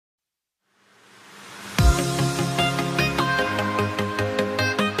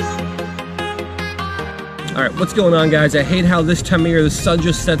Alright, what's going on, guys? I hate how this time of year the sun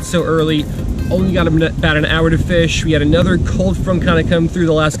just sets so early. Only got about an hour to fish. We had another cold front kind of come through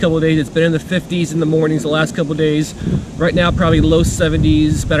the last couple of days. It's been in the 50s in the mornings the last couple of days. Right now, probably low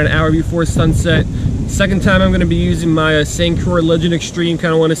 70s, about an hour before sunset. Second time I'm going to be using my Croix Legend Xtreme.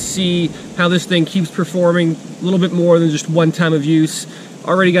 Kind of want to see how this thing keeps performing a little bit more than just one time of use.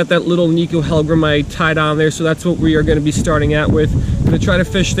 Already got that little Nikko Hellgrammite tied on there, so that's what we are going to be starting out with. I'm going to try to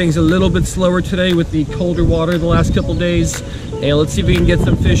fish things a little bit slower today with the colder water the last couple days, and let's see if we can get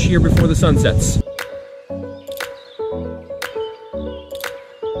some fish here before the sun sets.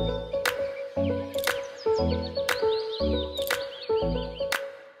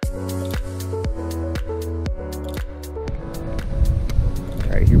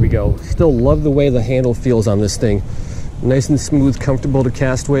 All right, here we go. Still love the way the handle feels on this thing. Nice and smooth, comfortable to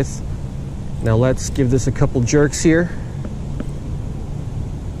cast with. Now let's give this a couple jerks here.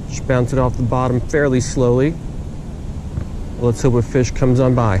 Just bounce it off the bottom fairly slowly. Let's hope a fish comes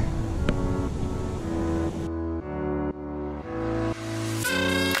on by.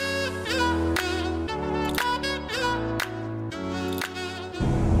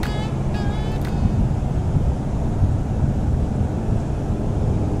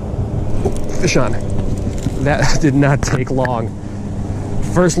 Oh, fish on. That did not take long.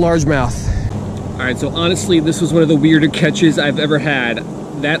 First largemouth. All right, so honestly, this was one of the weirder catches I've ever had.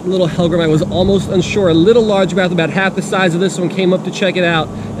 That little Hellgrammite was almost unsure. A little largemouth, about half the size of this one, came up to check it out,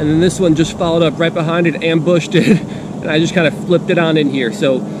 and then this one just followed up right behind it, ambushed it, and I just kind of flipped it on in here.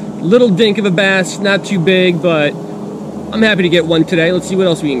 So, little dink of a bass, not too big, but I'm happy to get one today. Let's see what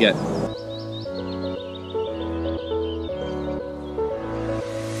else we can get.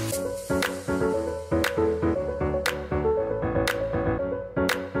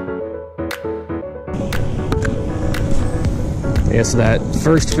 Yeah, so that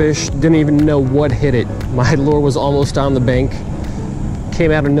first fish, didn't even know what hit it. My lure was almost on the bank, came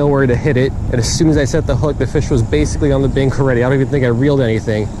out of nowhere to hit it, and as soon as I set the hook, the fish was basically on the bank already. I don't even think I reeled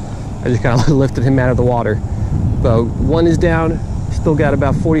anything. I just kind of lifted him out of the water. But one is down, still got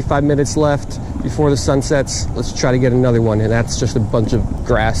about 45 minutes left before the sun sets. Let's try to get another one, and that's just a bunch of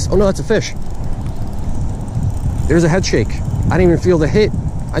grass. Oh no, that's a fish. There's a head shake. I didn't even feel the hit.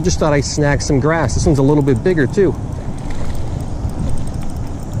 I just thought I snagged some grass. This one's a little bit bigger too.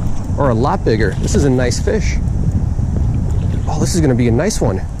 Or a lot bigger. This is a nice fish. Oh, this is gonna be a nice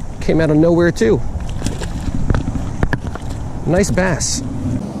one. Came out of nowhere too. Nice bass.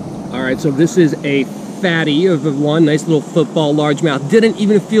 All right, so this is a fatty of one, nice little football largemouth. Didn't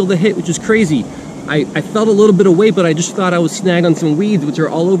even feel the hit, which is crazy. I felt a little bit of weight, but I just thought I was snagged on some weeds, which are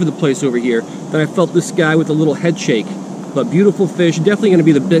all over the place over here. Then I felt this guy with a little head shake. But beautiful fish, definitely gonna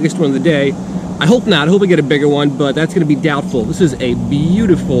be the biggest one of the day. I hope not, I hope I get a bigger one, but that's gonna be doubtful. This is a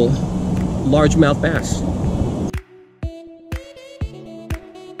beautiful largemouth bass.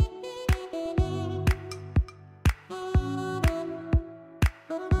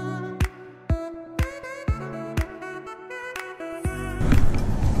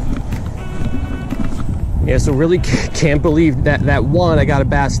 Yeah, so really can't believe that one, I got a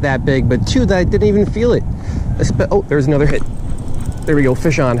bass that big, but two, that I didn't even feel it. Oh, there's another hit. There we go,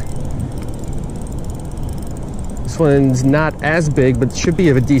 fish on. This one's not as big, but should be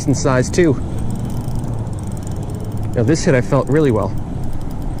of a decent size too. Now this hit I felt really well.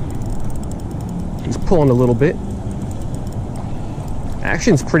 He's pulling a little bit.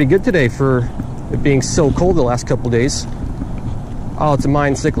 Action's pretty good today for it being so cold the last couple days. Oh, it's a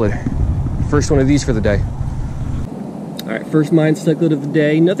mayan cichlid. First one of these for the day. All right, first mayan cichlid of the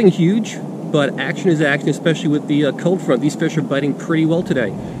day. Nothing huge, but action is action, especially with the cold front. These fish are biting pretty well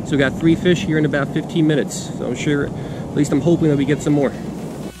today. So we got 3 fish here in about 15 minutes. So I'm sure, at least I'm hoping that we get some more.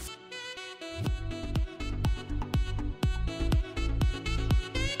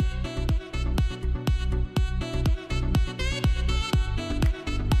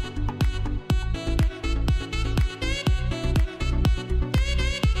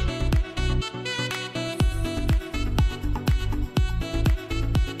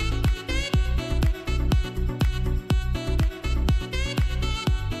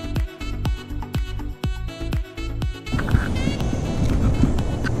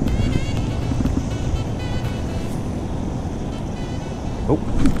 Oh,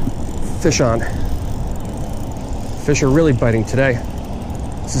 fish on. Fish are really biting today.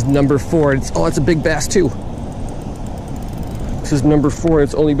 This is number 4. Oh, it's a big bass too. This is number 4, and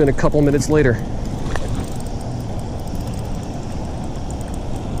it's only been a couple minutes later.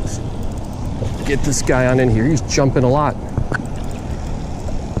 Let's get this guy on in here. He's jumping a lot.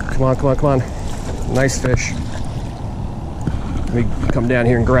 Come on, come on, come on. Nice fish. Let me come down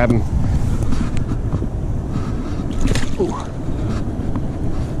here and grab him. Ooh.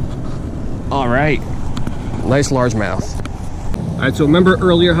 All right, nice largemouth. All right, so remember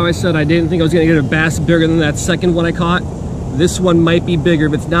earlier how I said I didn't think I was gonna get a bass bigger than that second one I caught? This one might be bigger.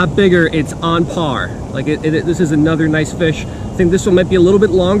 If it's not bigger, it's on par. Like this is another nice fish. I think this one might be a little bit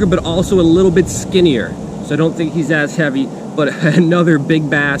longer, but also a little bit skinnier. So I don't think he's as heavy, but another big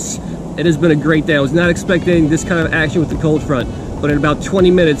bass. It has been a great day. I was not expecting this kind of action with the cold front, but in about 20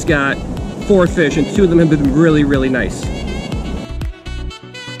 minutes got 4 fish, and 2 of them have been really, really nice.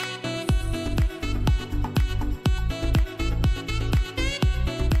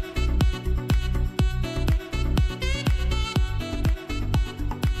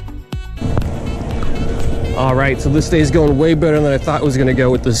 All right, so this day is going way better than I thought it was gonna go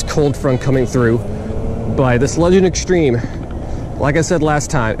with this cold front coming through. But this Legend Xtreme, like I said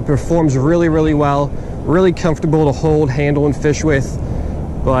last time, it performs really, really well, really comfortable to hold, handle, and fish with.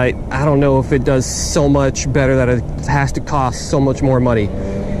 But I don't know if it does so much better that it has to cost so much more money.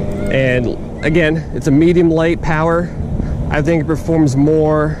 And again, it's a medium light power. I think it performs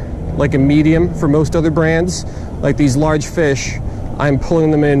more like a medium for most other brands. Like these large fish, I'm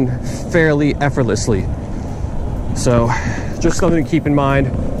pulling them in fairly effortlessly. So just something to keep in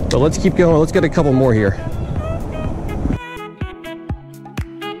mind. But let's keep going. Let's get a couple more here.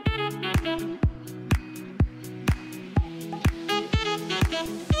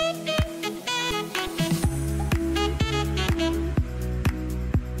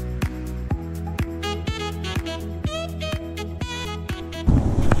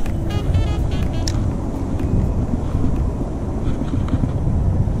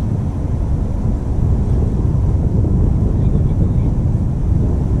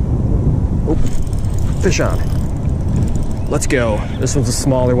 Fish on. Let's go. This one's a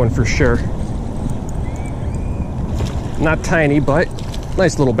smaller one for sure. Not tiny, but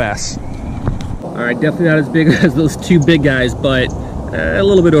nice little bass. All right, definitely not as big as those 2 big guys, but a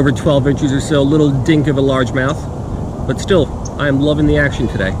little bit over 12 inches or so. A little dink of a largemouth, but still, I am loving the action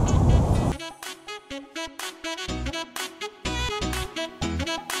today.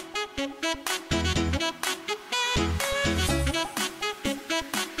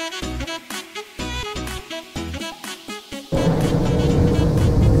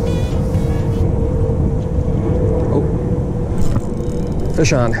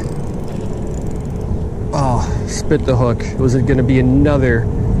 Fish on. Oh, spit the hook. Was it gonna be another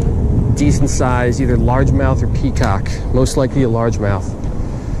decent size, either largemouth or peacock? Most likely a largemouth.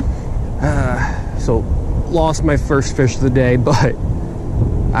 So lost my first fish of the day, but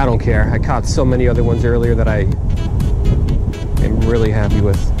I don't care. I caught so many other ones earlier that I am really happy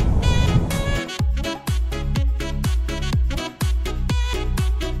with.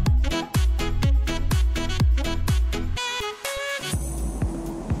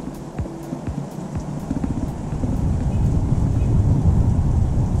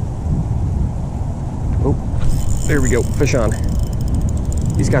 There we go, fish on.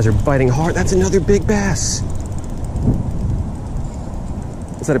 These guys are biting hard. That's another big bass.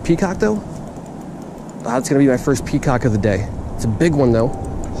 Is that a peacock though? Oh, that's gonna be my first peacock of the day. It's a big one though.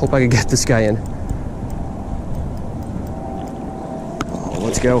 Hope I can get this guy in. Oh,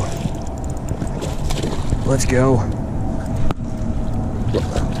 let's go. Let's go.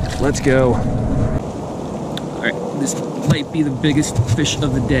 Let's go. All right, this might be the biggest fish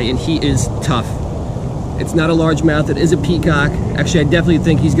of the day, and he is tough. It's not a largemouth, it is a peacock. Actually, I definitely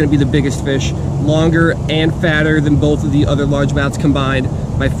think he's gonna be the biggest fish. Longer and fatter than both of the other largemouths combined.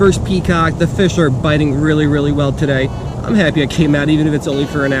 My first peacock. The fish are biting really, really well today. I'm happy I came out, even if it's only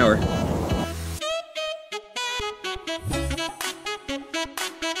for an hour.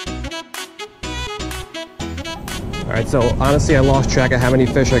 All right, so honestly, I lost track of how many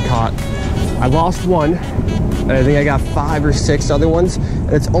fish I caught. I lost one, and I think I got 5 or 6 other ones,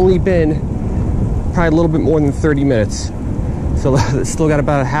 and it's only been probably a little bit more than 30 minutes. So still got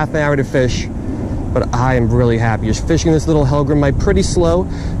about a half an hour to fish, but I am really happy. Just fishing this little Hellgrammite pretty slow.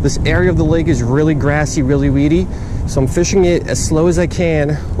 This area of the lake is really grassy, really weedy. So I'm fishing it as slow as I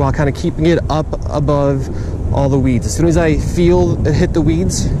can while kind of keeping it up above all the weeds. As soon as I feel it hit the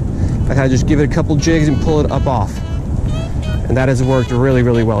weeds, I kind of just give it a couple jigs and pull it up off. And that has worked really,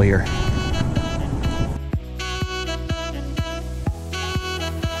 really well here.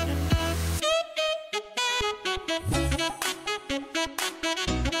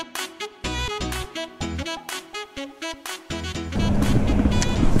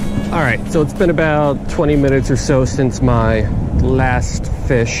 All right, so it's been about 20 minutes or so since my last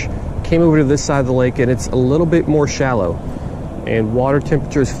fish. Came over to this side of the lake, and it's a little bit more shallow. And water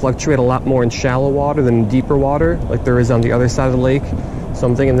temperatures fluctuate a lot more in shallow water than in deeper water, like there is on the other side of the lake. So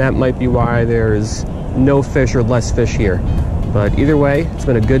I'm thinking that might be why there's no fish or less fish here. But either way, it's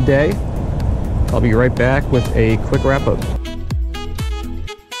been a good day. I'll be right back with a quick wrap up.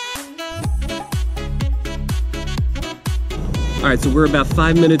 All right, so we're about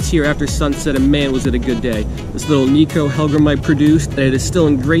 5 minutes here after sunset, and man, was it a good day. This little Nikko Hellgrammite produced, and it is still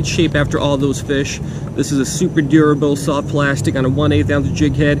in great shape after all those fish. This is a super durable, soft plastic on a 1/8 ounce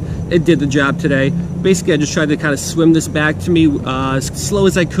jig head. It did the job today. Basically, I just tried to kind of swim this back to me as slow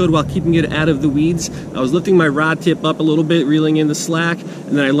as I could while keeping it out of the weeds. I was lifting my rod tip up a little bit, reeling in the slack,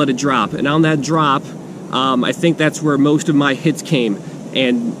 and then I let it drop. And on that drop, I think that's where most of my hits came.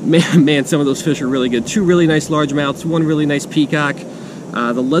 And man, some of those fish are really good. 2 really nice largemouths, 1 really nice peacock.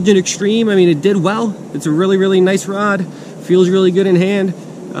 The Legend Xtreme, I mean, it did well. It's a really, really nice rod. Feels really good in hand.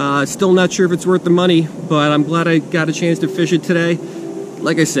 Still not sure if it's worth the money, but I'm glad I got a chance to fish it today.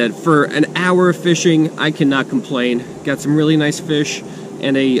 Like I said, for an hour of fishing, I cannot complain. Got some really nice fish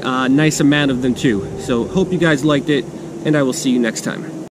and a nice amount of them too. So hope you guys liked it, and I will see you next time.